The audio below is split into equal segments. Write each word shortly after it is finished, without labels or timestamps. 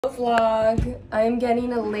Vlog. I am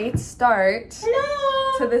getting a late start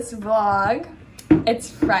to this vlog. It's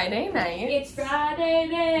Friday night. It's Friday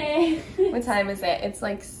night. What time is it? It's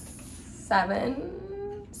like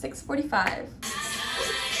 6:45.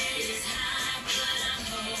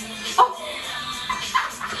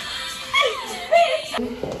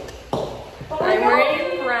 I'm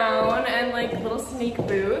wearing brown and like little snake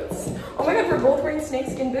boots. Oh my god, we're both wearing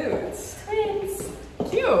snakeskin boots. Twins.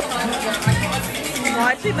 Cute.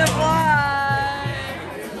 Watching the vlog.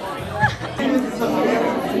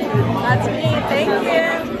 That's me. Thank you.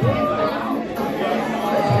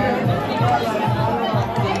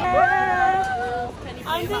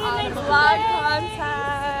 I'm doing vlog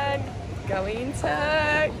content. Going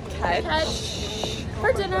to catch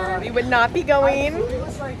for dinner. We would not be going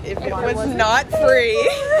if it was not free.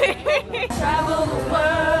 Travel the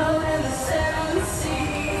world and the seven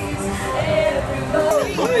seas.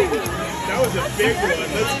 That was a big one.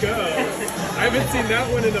 Let's go. I haven't seen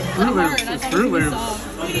that one in a Fruit Loops. It's Fruit Loops.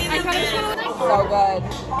 So good.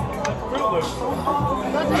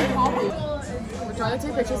 We're trying to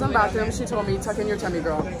take pictures in the bathroom. She told me, tuck in your tummy,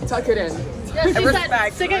 girl. Tuck it in. Yeah, she respect.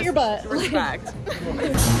 said, stick out your butt. Respect.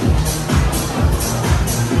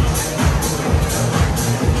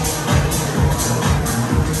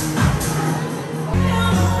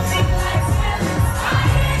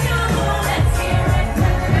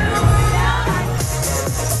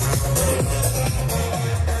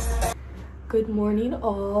 Good morning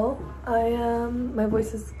all. My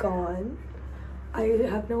voice is gone. I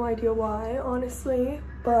have no idea why, honestly,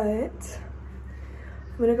 but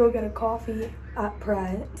I'm gonna go get a coffee at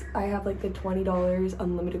Pret. I have like the $20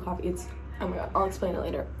 unlimited coffee. It's, oh my god, I'll explain it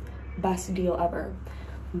later. Best deal ever.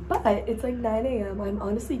 But it's like 9 a.m. I'm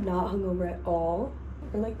honestly not hungover at all.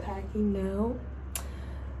 We're like packing now.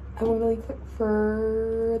 I'm gonna leave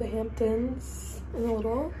for the Hamptons in a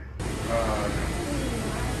little.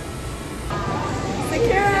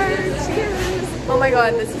 Cheers! Cheers! Oh my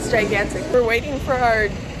god, this is gigantic. We're waiting for our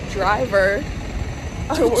driver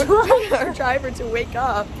to wake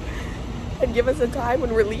up and give us a time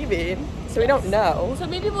when we're leaving. So we don't know. So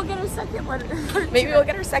maybe we'll get our second one. Maybe we'll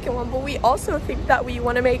get our second one, but we also think that we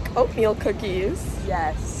want to make oatmeal cookies.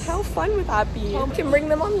 Yes. How fun would that be? We can bring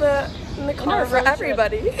them on in the car for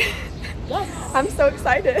everybody. Yes. I'm so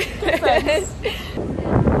excited.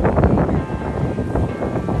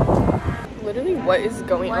 Literally, what is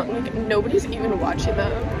going on? Like, nobody's even watching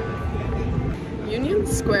them. Union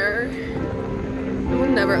Square. I will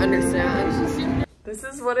never understand. This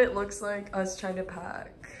is what it looks like, us trying to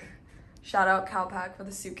pack. Shout out Calpack for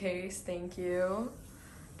the suitcase. Thank you.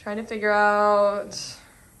 Trying to figure out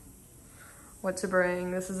what to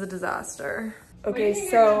bring. This is a disaster. Okay,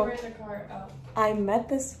 so I met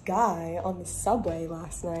this guy on the subway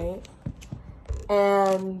last night,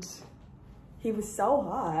 and he was so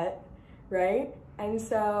hot. Right? And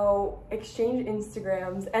so exchange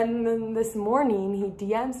Instagrams, and then this morning he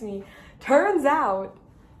DMs me. Turns out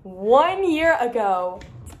 1 year ago,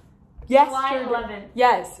 July 11th.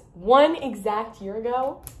 Yes, 1 exact year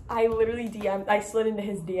ago, I literally I slid into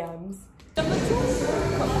his DMs.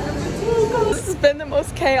 This has been the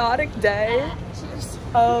most chaotic day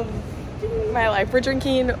of my life. We're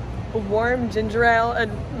drinking warm ginger ale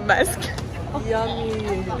and mezcal.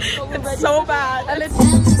 Yummy. It's so bad. And it's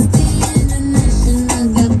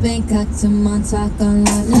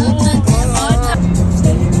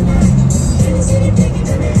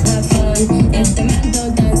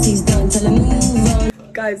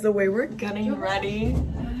guys, the way we're getting ready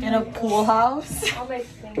in a pool house.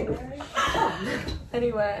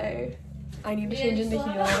 Anyway, I need to change into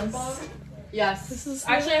heels. Yes. This is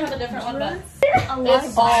actually I have a different one, but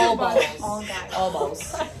it's all balls. All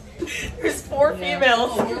balls. There's 4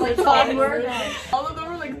 females. Like All of them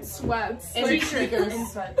were like sweats. And Like, sneakers. in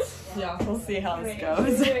sweats. Yeah, we'll see how this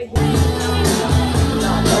goes.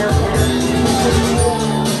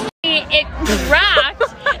 It cracked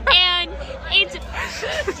and it's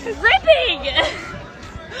dripping.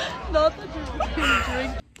 Not that you're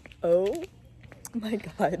drink. Oh my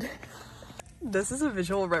god. This is a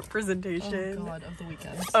visual representation of the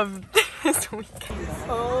weekend. of this weekend.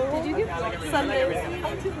 Oh, did you get Sundays?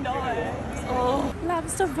 I did not. Oh,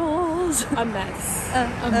 lobster rolls. A mess.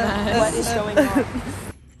 A mess. What is going on?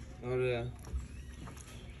 Oh yeah.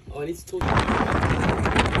 Oh, I need to talk.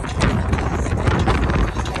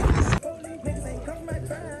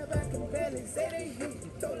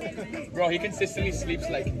 Bro, he consistently sleeps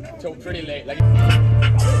like till pretty late. Like.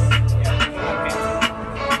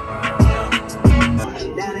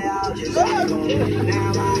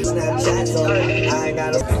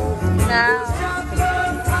 Now.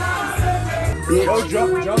 Oh,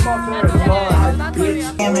 jump off there.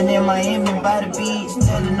 Cameron in Miami by the beach,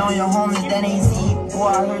 telling on your homies that ain't see. Boy,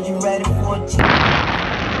 I heard you ready for a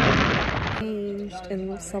In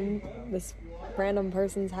this random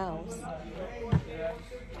person's house.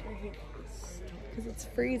 Because it's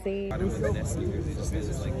freezing.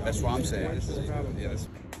 That's what I'm saying. This is a problem. Yes.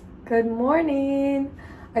 Good morning.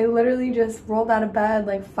 I literally just rolled out of bed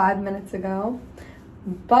like 5 minutes ago.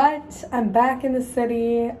 But I'm back in the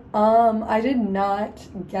city. I did not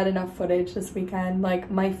get enough footage this weekend. Like,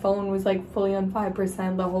 my phone was like fully on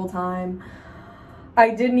 5% the whole time. I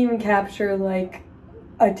didn't even capture like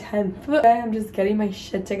a 10th. I'm just getting my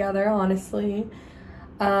shit together, honestly.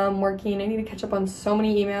 Working. I need to catch up on so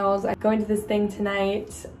many emails. I'm going to this thing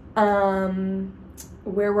tonight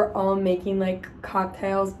where we're all making like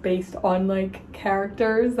cocktails based on like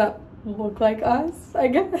characters that look like us, I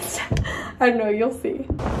guess. I don't know, you'll see.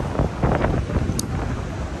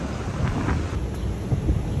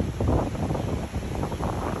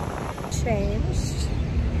 Changed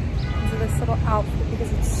into this little outfit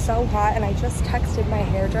because it's so hot, and I just texted my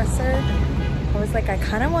hairdresser. I was like, I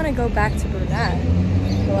kind of want to go back to brunette.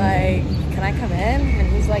 Like, can I come in? And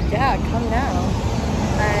he's like, yeah, come now.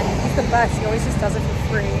 And he's the best. He always just does it for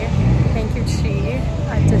free. Thank you, Chi,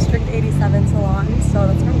 at District 87 Salon. So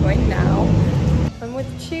that's where I'm going now. I'm with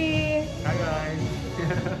Chi. Hi guys.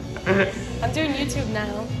 I'm doing YouTube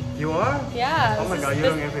now. You are? Yeah. Oh my god, you're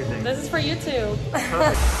doing everything. This is for YouTube.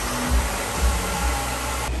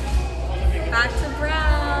 Back to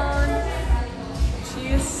brown. She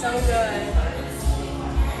is so good.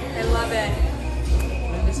 I love it.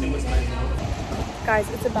 Guys,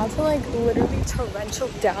 it's about to like literally torrential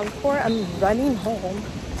downpour. I'm running home.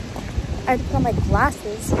 I had to put on my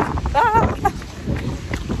glasses.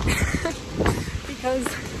 Because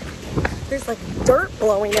there's like dirt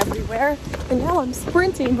blowing everywhere. And now I'm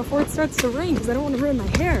sprinting before it starts to rain because I don't want to ruin my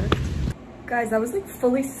hair. Guys, that was like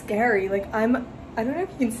fully scary. Like I don't know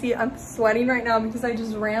if you can see it. I'm sweating right now because I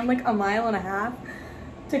just ran like 1.5 miles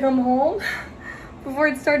to come home before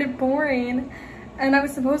it started pouring. And I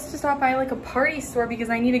was supposed to stop by like a party store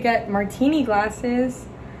because I need to get martini glasses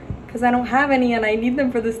because I don't have any and I need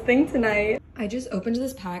them for this thing tonight. I just opened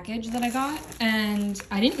this package that I got and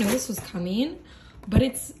I didn't know this was coming, but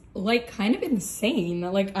it's like kind of insane.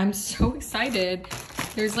 Like, I'm so excited.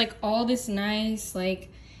 There's like all this nice like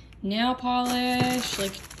nail polish,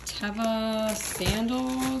 like Teva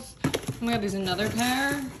sandals. Oh my god, there's another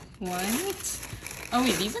pair. What? Oh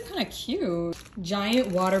wait, these are kind of cute.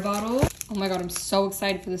 Giant water bottle. Oh my god, I'm so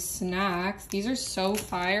excited for the snacks. These are so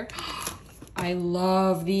fire. I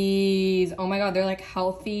love these. Oh my god, they're like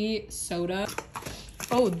healthy soda.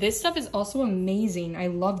 Oh, this stuff is also amazing. I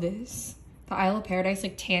love this. The Isle of Paradise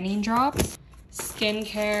like tanning drops.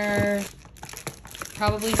 Skincare.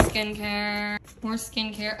 Probably skincare. More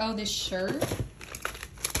skincare. Oh, this shirt.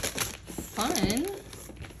 Fun.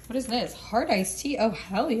 What is this? Hard iced tea. Oh,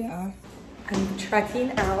 hell yeah. I'm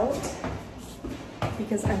trekking out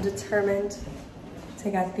because I'm determined to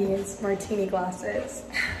get these martini glasses.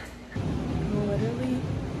 I'm literally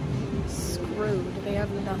screwed. They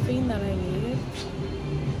have nothing that I need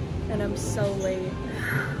and I'm so late.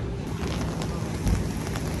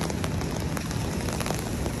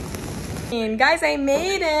 And guys, I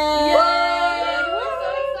made it! Yay! We're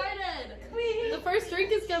so excited! The first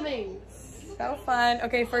drink is coming. So fun.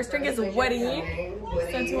 Okay, first drink is Woody.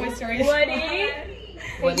 So Toy Story. Woody.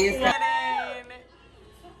 What is that?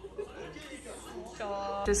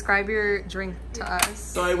 Describe your drink to us.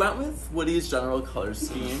 So I went with Woody's general color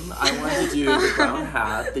scheme. I wanted to do the brown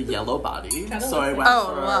hat, the yellow body. So I went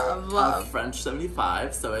for a French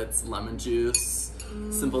 75. So it's lemon juice,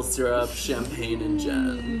 simple syrup, champagne, and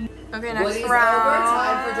gin. Okay, next round.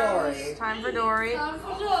 Time for Dory. Time for Dory.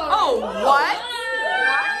 Oh, what?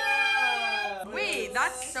 Wait,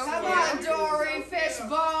 that's so Come on, Dory,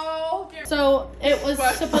 fishbowl. So it was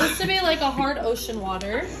supposed to be like a hard ocean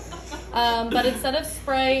water, but instead of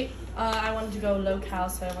Sprite, I wanted to go low cal,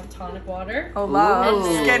 so I went tonic water. Oh, love. And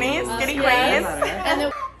then, Skinny queen. yes. And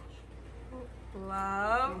then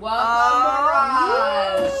Love.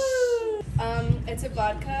 Welcome, Mirage. It's a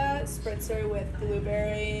vodka spritzer with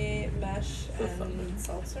blueberry mesh and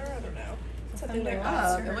seltzer. I don't know. Something like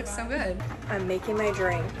that. It looks so good. I'm making my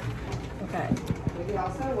drink. Okay.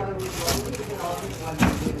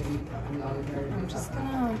 I'm just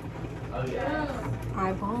gonna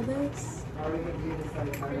eyeball this.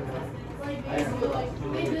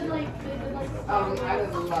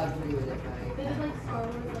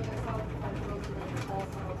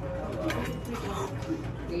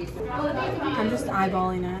 I'm just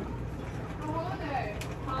eyeballing it.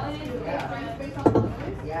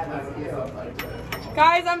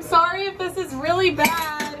 Guys, I'm sorry if this is really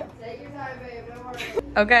bad.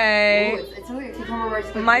 Okay.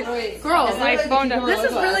 My phone does. This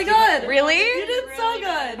is really good. Really? You did so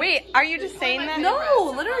good. Wait, are you just saying that?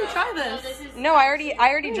 No, literally try this. No, I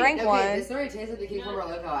already drank one. This already tastes like the cucumber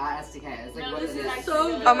loco at STK. It's like what it is.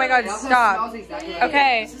 So good. Oh my god, stop. Exactly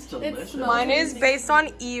Okay, This is delicious. mine is based on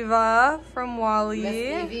Eva from Wally.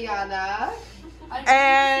 Viviana.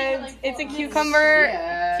 And it's a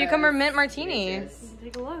cucumber mint martini.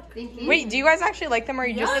 Take a look. Wait, do you guys actually like them or are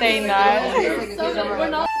you just saying that? So good. We're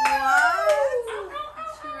not.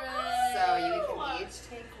 So you can each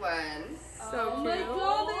take one. So cute.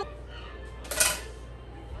 God.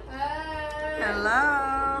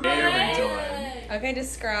 Hello. Very enjoy. Okay,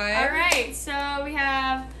 describe. All right, so we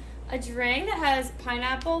have a drink that has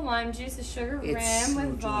pineapple, lime juice, a sugar rim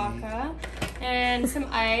with vodka, and some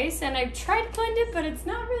ice. And I've tried to blend it, but it's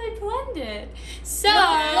not really blended.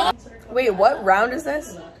 So. Wait, what round is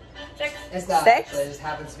this? It's not. Six? It just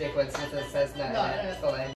happens to be a coincidence that it says no. It's the lane.